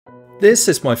This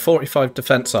is my 45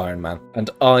 defense Ironman,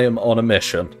 and I am on a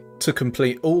mission to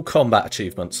complete all combat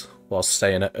achievements while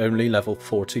staying at only level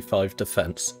 45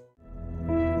 defense.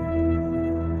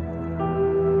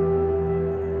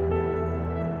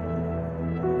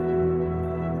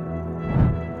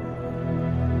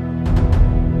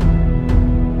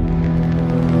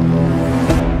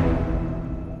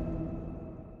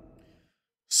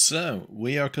 So,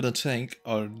 we are going to take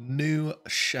our new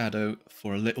Shadow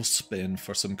for a little spin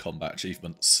for some combat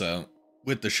achievements. So,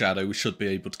 with the Shadow, we should be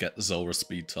able to get the Zolra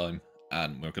speed time,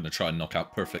 and we're going to try and knock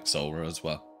out Perfect Zolra as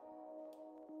well.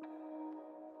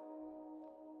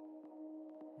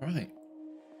 Right,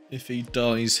 if he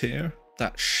dies here,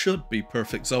 that should be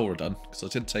Perfect Zolra done, because I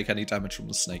didn't take any damage from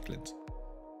the Snakelings.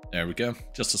 There we go,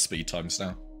 just the speed times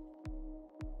now.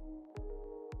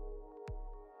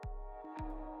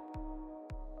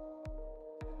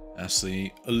 That's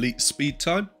the elite speed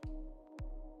time.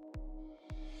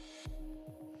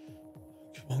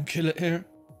 Come on, kill it here.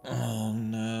 Oh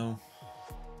no.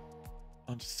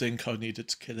 I think I needed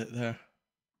to kill it there.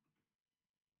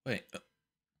 Wait.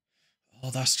 Oh,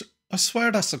 that's... I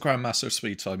swear that's the Grandmaster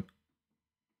speed time.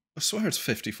 I swear it's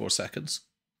 54 seconds.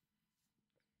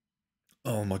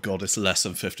 Oh my god, it's less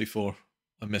than 54.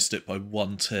 I missed it by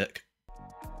 1 tick.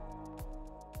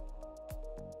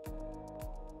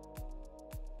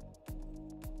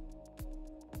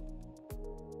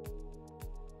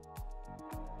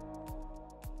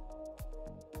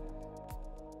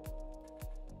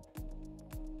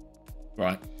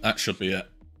 Right, that should be it.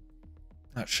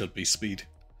 That should be speed.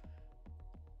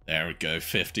 There we go,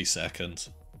 50 seconds.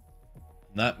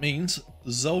 And that means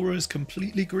Zolra is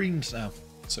completely greened now,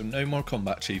 so no more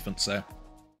combat achievements there.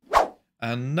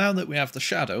 And now that we have the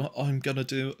Shadow, I'm going to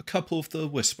do a couple of the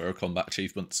Whisperer combat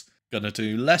achievements. Going to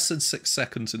do less than 6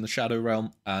 seconds in the Shadow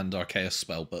Realm and Arceus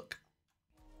Spellbook.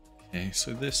 Okay,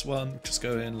 so this one, just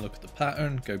go in, look at the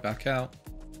pattern, go back out.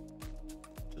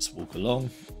 Just walk along.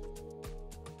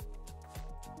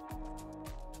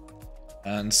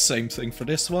 And same thing for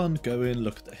this one, go in,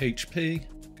 look at the HP,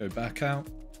 go back out.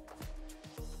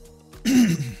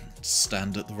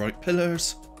 Stand at the right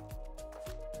pillars.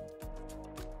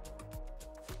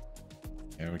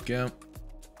 There we go.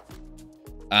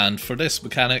 And for this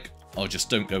mechanic, I just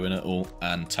don't go in at all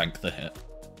and tank the hit.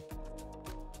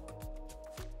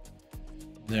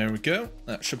 There we go,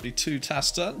 that should be 2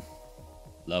 tasks done.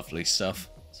 Lovely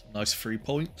stuff, some nice 3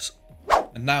 points.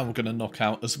 And now we're going to knock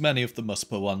out as many of the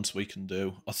Muspa ones we can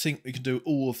do. I think we can do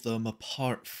all of them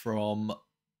apart from...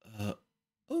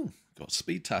 oh, got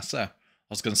speed tasks there. I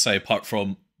was going to say apart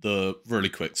from the really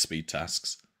quick speed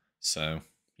tasks. So,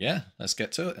 yeah, let's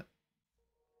get to it.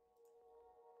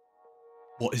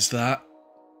 What is that?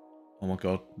 Oh my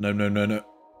god. No, no, no, no.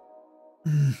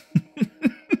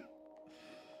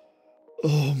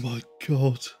 Oh my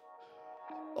god.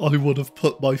 I would have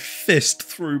put my fist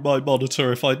through my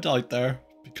monitor if I died there,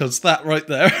 because that right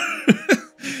there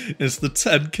is the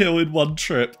 10 kill in 1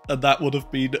 trip, and that would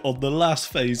have been on the last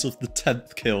phase of the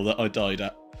 10th kill that I died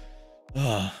at.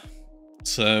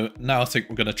 So now I think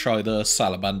we're going to try the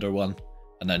Salamander one,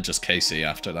 and then just KC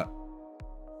after that.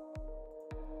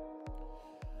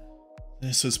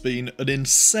 This has been an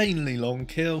insanely long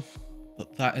kill,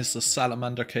 but that is the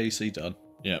Salamander KC done.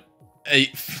 Yep, 8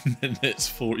 minutes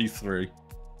 43.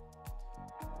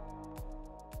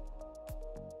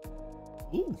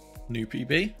 Ooh, new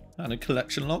PB and a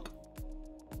collection log.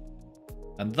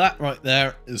 And that right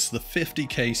there is the 50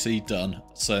 KC done.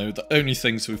 So the only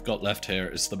things we've got left here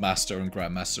is the Master and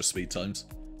Grandmaster speed times,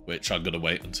 which I'm going to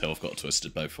wait until I've got a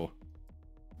Twisted Bow for.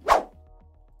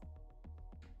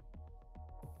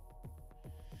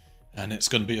 And it's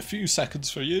going to be a few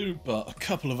seconds for you, but a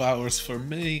couple of hours for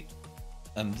me.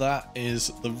 And that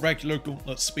is the regular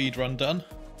Gauntlet speedrun done.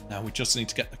 Now we just need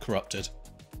to get the Corrupted.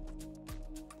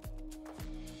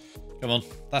 Come on,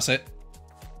 that's it.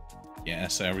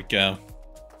 Yes, there we go.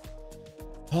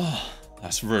 Oh,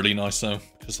 that's really nice though,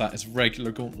 because that is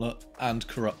regular Gauntlet and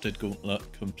Corrupted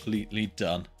Gauntlet completely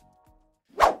done.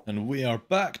 And we are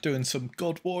back doing some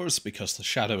God Wars because the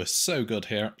Shadow is so good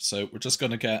here. So we're just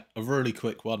going to get a really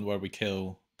quick one where we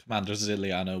kill Commander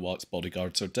Ziliana while its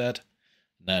bodyguards are dead.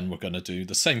 And then we're going to do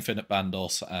the same thing at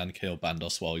Bandos and kill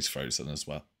Bandos while he's frozen as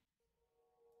well.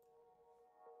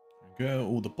 Go,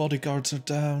 all the bodyguards are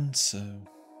down, so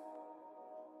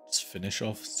just finish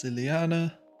off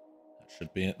Ziliana. That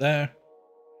should be it there.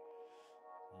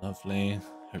 Lovely.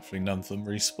 Hopefully none of them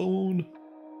respawn.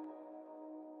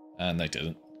 And they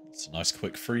didn't. It's a nice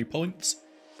quick 3 points.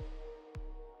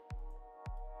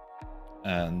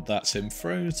 And that's him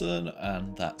frozen,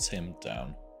 and that's him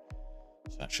down.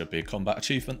 So that should be a combat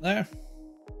achievement there.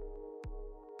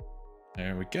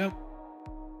 There we go.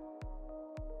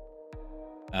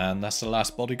 And that's the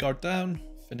last bodyguard down.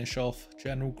 Finish off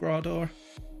General Grador.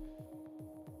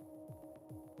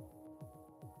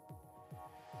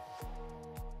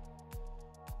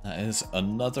 That is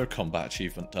another combat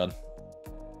achievement done.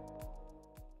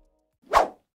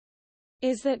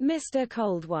 Is that Mr.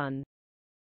 Cold One?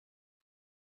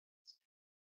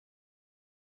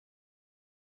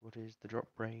 What is the drop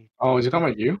rate? Oh, is he talking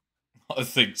about you? I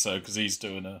think so, because he's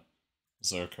doing a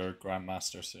Zerker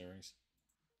Grandmaster series.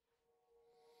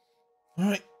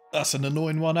 Alright, that's an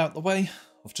annoying one out the way.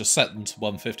 I've just set them to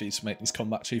 150 to make these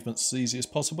combat achievements as easy as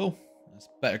possible. Let's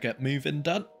better get moving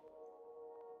done.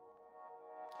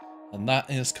 And that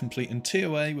is completing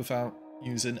TOA without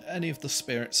using any of the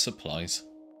spirit supplies.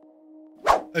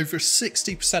 Over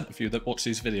 60% of you that watch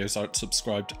these videos aren't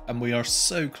subscribed, and we are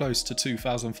so close to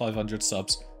 2,500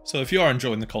 subs. So if you are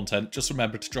enjoying the content, just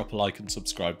remember to drop a like and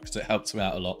subscribe because it helps me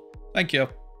out a lot. Thank you.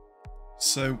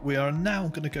 So we are now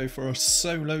going to go for a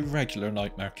solo regular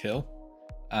nightmare kill.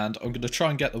 And I'm going to try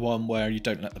and get the one where you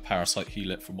don't let the parasite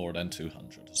heal it for more than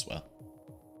 200 as well.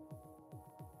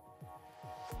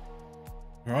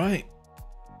 Right.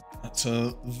 That's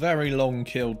a very long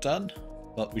kill done.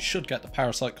 But we should get the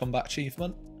parasite combat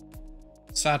achievement.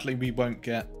 Sadly, we won't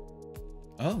get...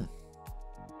 Oh.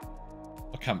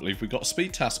 I can't believe we got a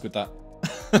speed task with that.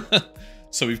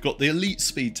 So we've got the elite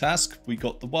speed task. We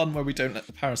got the one where we don't let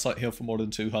the parasite heal for more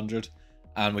than 200.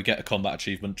 And we get a combat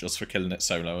achievement just for killing it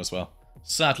solo as well.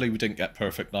 Sadly, we didn't get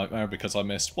perfect nightmare because I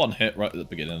missed one hit right at the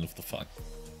beginning of the fight.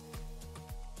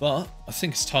 But I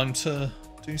think it's time to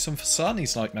do some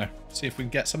Fasani's nightmare. See if we can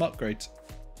get some upgrades.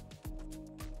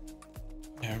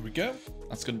 There we go.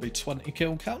 That's going to be 20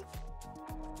 kill count.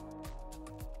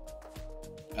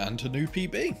 And a new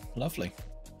PB. Lovely.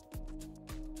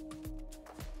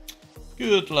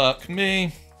 Good luck,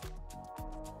 me.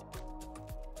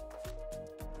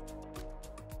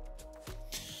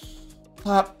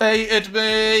 That baited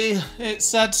me. It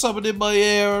said something in my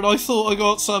ear and I thought I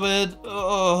got something.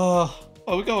 Oh,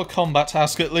 we got a combat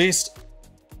task at least.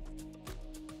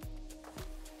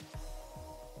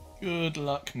 Good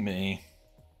luck, me.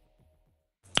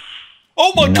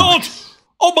 Oh my god!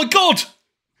 Oh my god!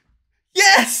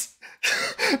 Yes!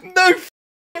 No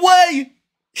way!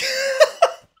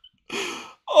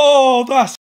 Oh,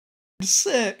 that's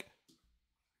sick.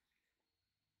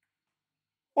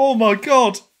 Oh my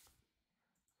god.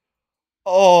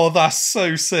 Oh, that's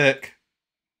so sick.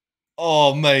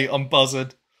 Oh, mate, I'm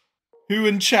buzzing. Who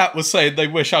in chat was saying they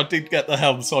wish I did get the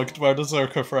helm so I could wear the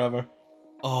Zerker forever?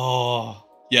 Oh,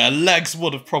 yeah, legs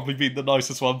would have probably been the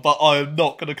nicest one, but I am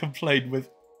not going to complain with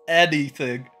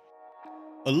anything.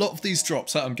 A lot of these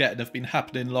drops that I'm getting have been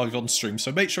happening live on stream,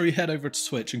 so make sure you head over to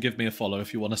Twitch and give me a follow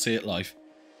if you want to see it live.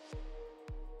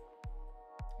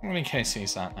 How many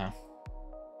KC's that now?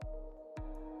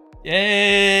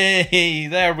 Yay!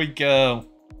 There we go.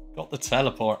 Got the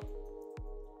teleport.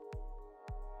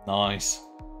 Nice.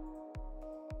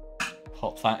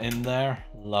 Pop that in there.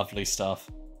 Lovely stuff.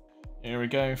 Here we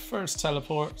go. First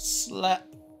teleport. Slap.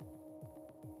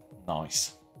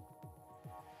 Nice.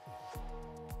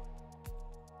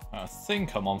 I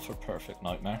think I'm on for perfect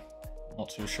nightmare. Not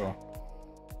too sure.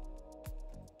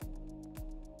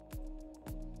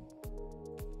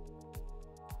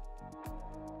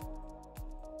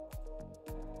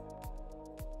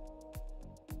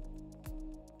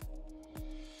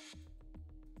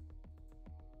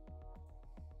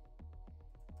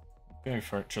 Go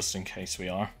for it just in case we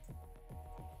are.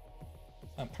 Is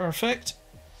that perfect?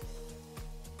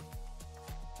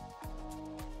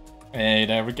 Hey,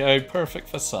 there we go. Perfect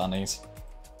for Sunnies.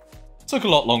 Took a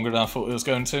lot longer than I thought it was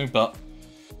going to, but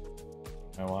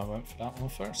no, I went for that one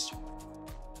first.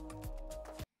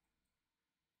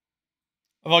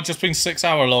 Have I just been 6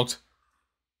 hour logged?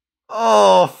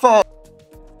 Oh, fuck.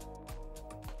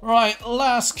 Right,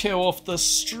 last kill off the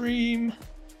stream.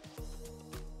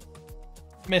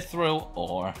 Mithril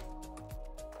ore.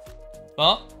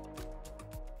 But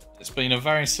it's been a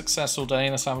very successful day.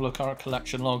 Let's have a look at our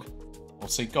collection log. We'll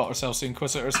see, got ourselves the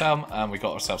Inquisitor's Helm and we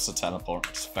got ourselves the teleport.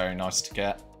 It's very nice to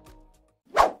get.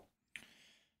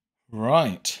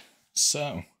 Right,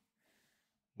 so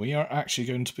we are actually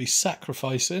going to be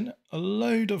sacrificing a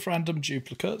load of random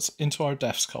duplicates into our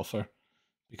Death's Coffer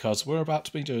because we're about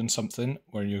to be doing something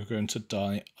where you're going to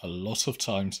die a lot of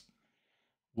times.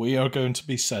 We are going to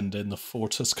be sending the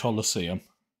Fortis Colosseum.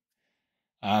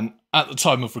 And at the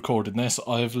time of recording this,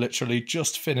 I have literally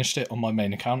just finished it on my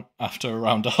main account after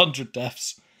around 100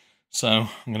 deaths. So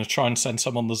I'm going to try and send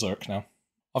some on the Zerk now.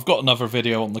 I've got another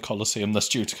video on the Colosseum that's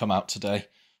due to come out today,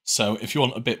 So if you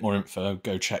want a bit more info,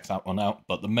 go check that one out.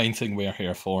 But the main thing we are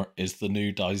here for is the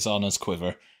new Daizana's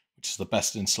Quiver, which is the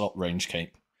best in slot range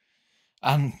cape.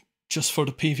 And just for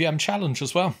the PVM challenge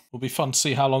as well. It'll be fun to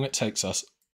see how long it takes us.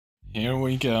 Here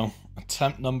we go.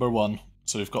 Attempt number 1.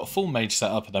 So we've got a full mage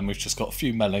setup, and then we've just got a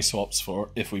few melee swaps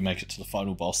for if we make it to the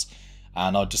final boss.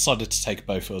 And I decided to take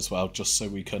both as well, just so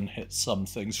we can hit some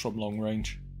things from long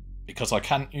range. Because I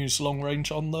can't use long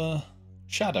range on the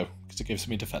shadow, because it gives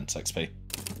me defense XP.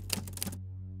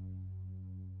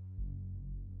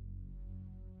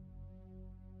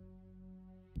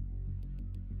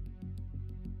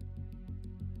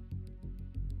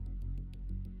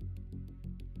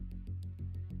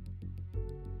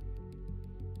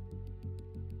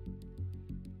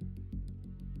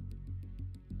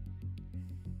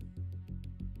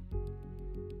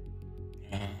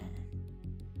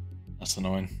 That's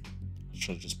annoying. I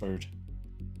should have just buried.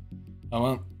 Oh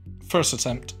well. First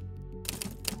attempt.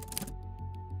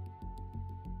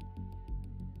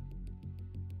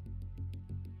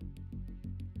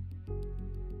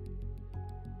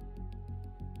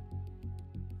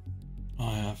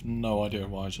 I have no idea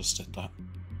why I just did that.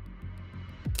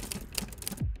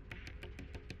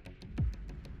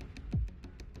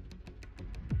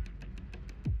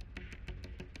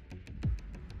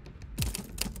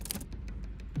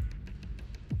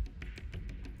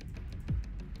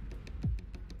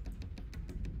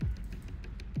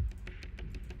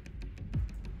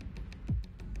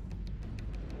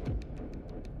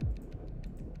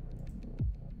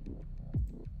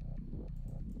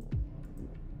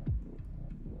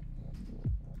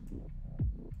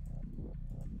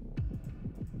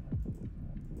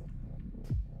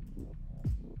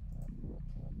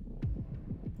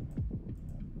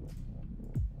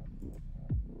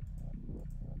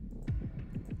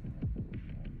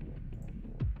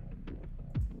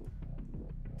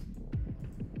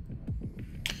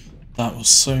 That was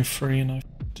so free and I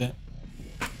f***ed it.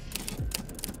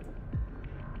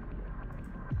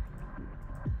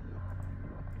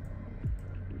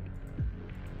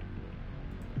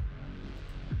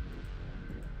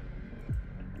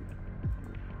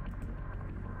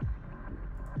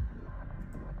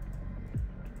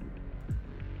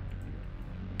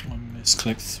 I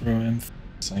misclicked through him.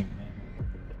 Sake, man.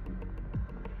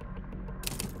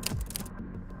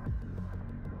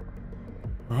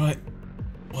 Right.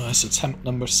 Well, that's attempt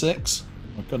number 6.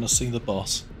 We're gonna see the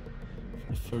boss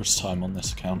for the first time on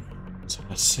this account. So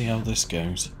let's see how this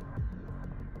goes.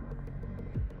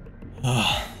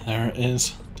 There it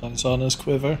is. Daizana's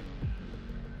Quiver.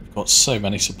 We've got so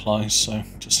many supplies, so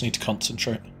just need to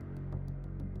concentrate.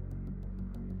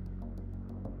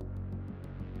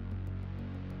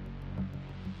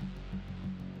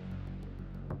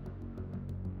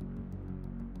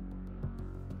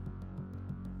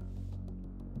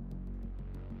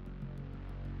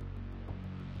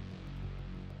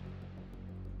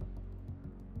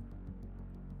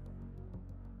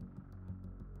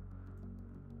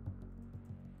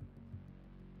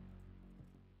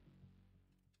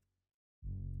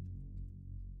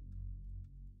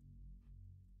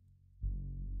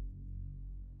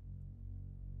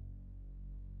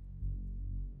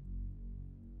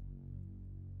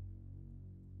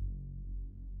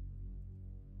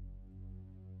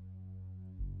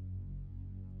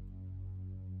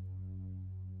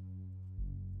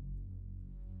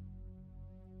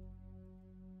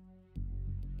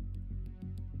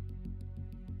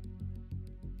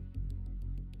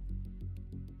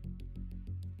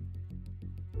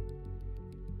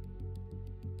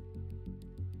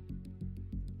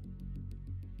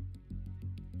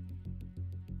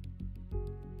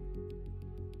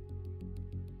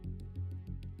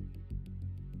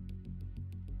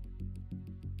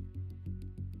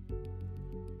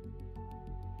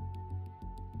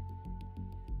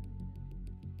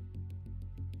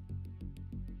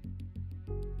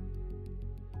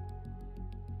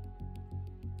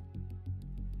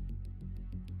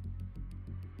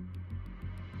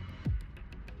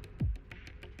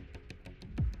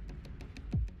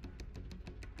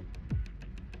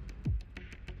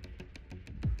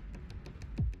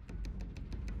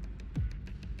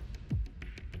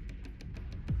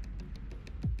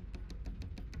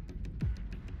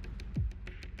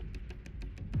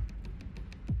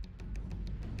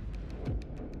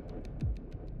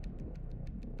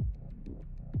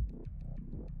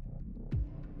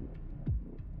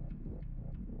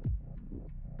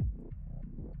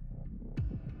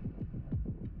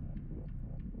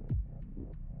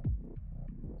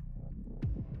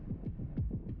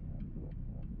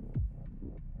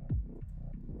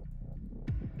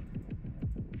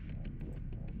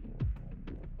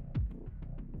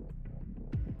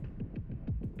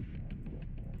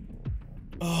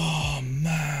 Oh,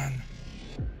 man.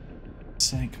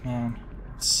 Sake, man.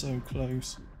 So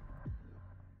close.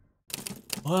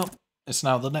 Well, it's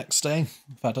now the next day.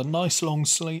 We've had a nice long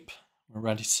sleep. We're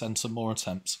ready to send some more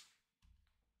attempts.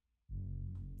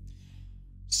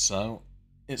 So,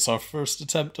 it's our first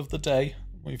attempt of the day.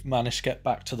 We've managed to get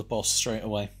back to the boss straight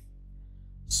away.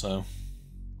 So,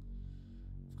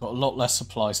 we've got a lot less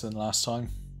supplies than last time.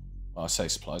 Well, I say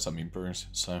supplies, I mean brews.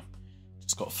 So,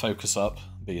 just got to focus up,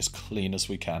 be as clean as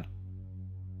we can.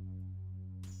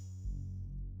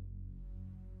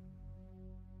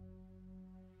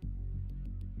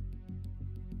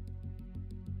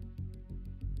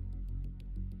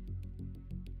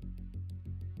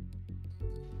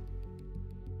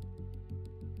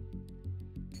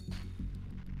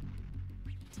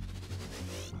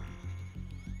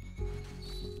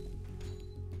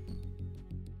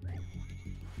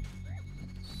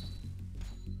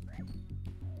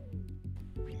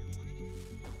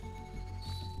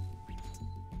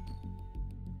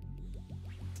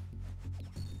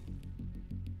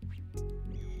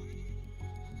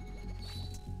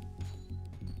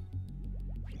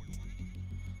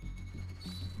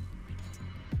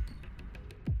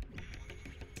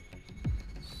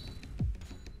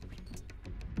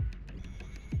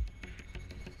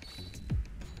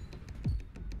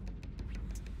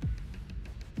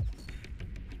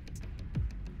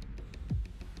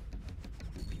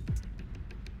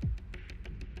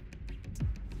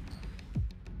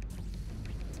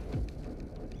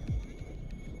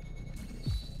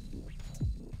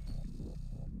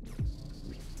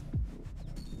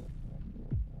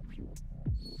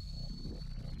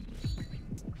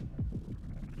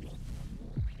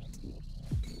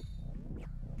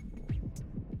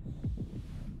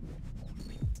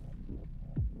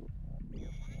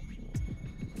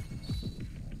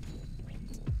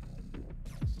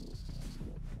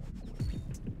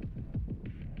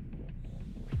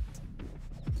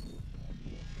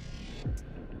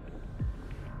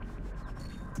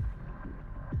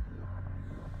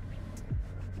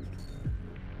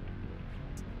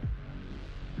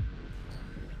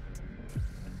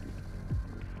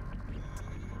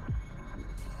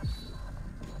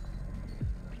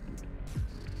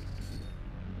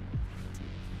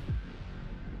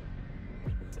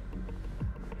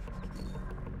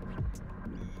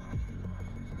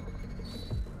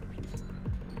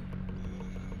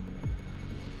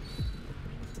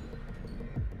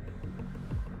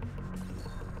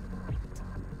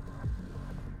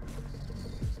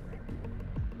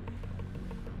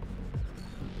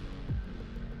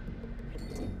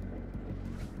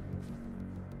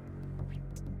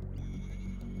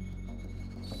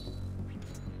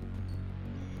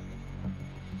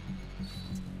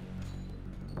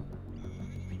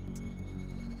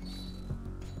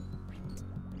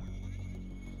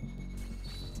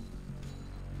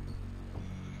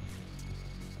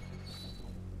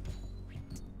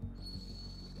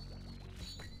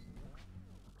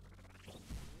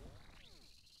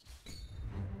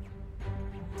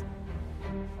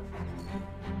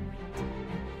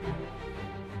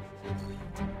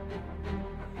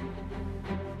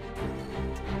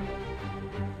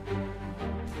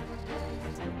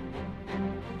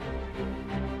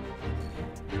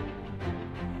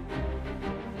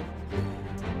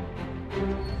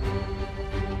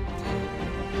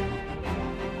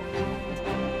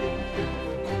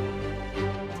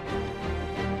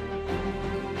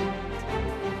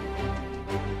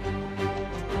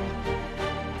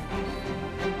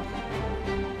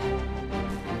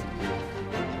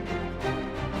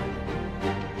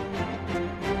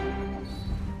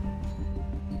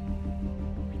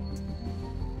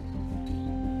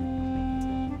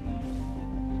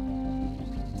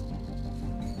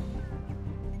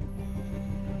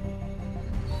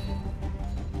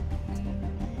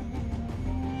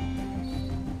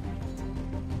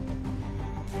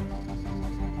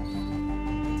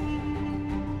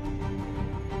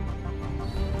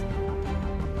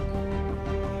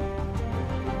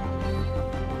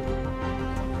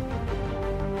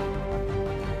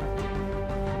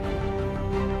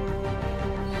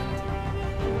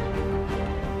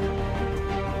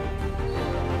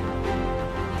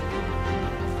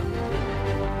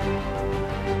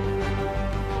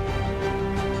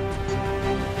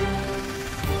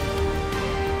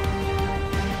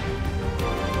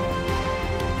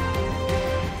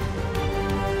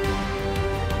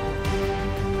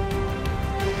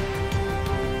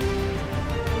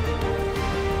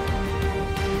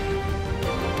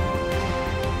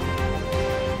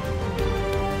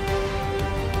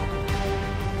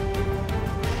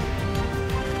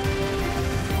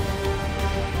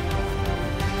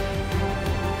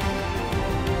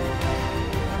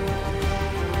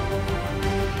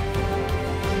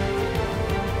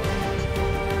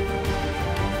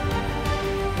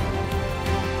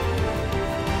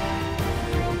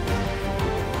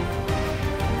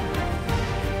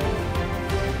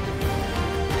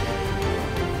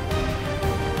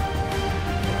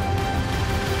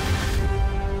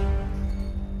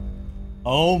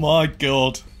 Oh my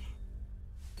god.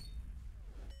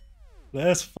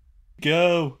 Let's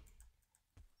go.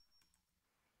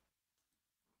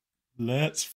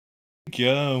 Let's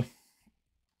go.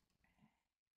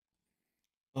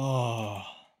 Oh.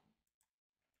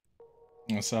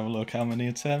 Let's have a look how many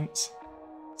attempts.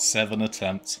 7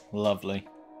 attempts. Lovely.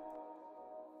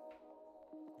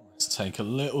 Let's take a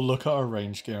little look at our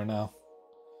range gear now.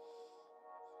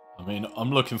 I mean, I'm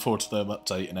looking forward to them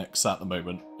updating it, because at the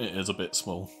moment it is a bit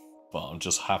small, but I'm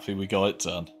just happy we got it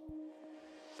done.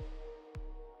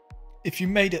 If you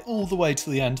made it all the way to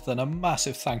the end, then a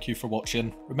massive thank you for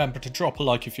watching. Remember to drop a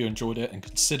like if you enjoyed it, and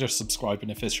consider subscribing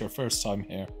if it's your first time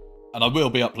here. And I will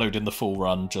be uploading the full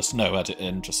run, just no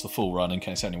editing, just the full run in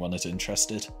case anyone is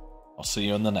interested. I'll see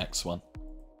you in the next one.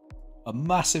 A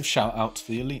massive shout out to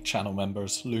the Elite channel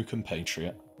members, Luke and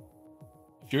Patriot.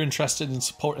 If you're interested in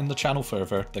supporting the channel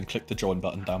further, then click the join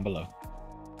button down below.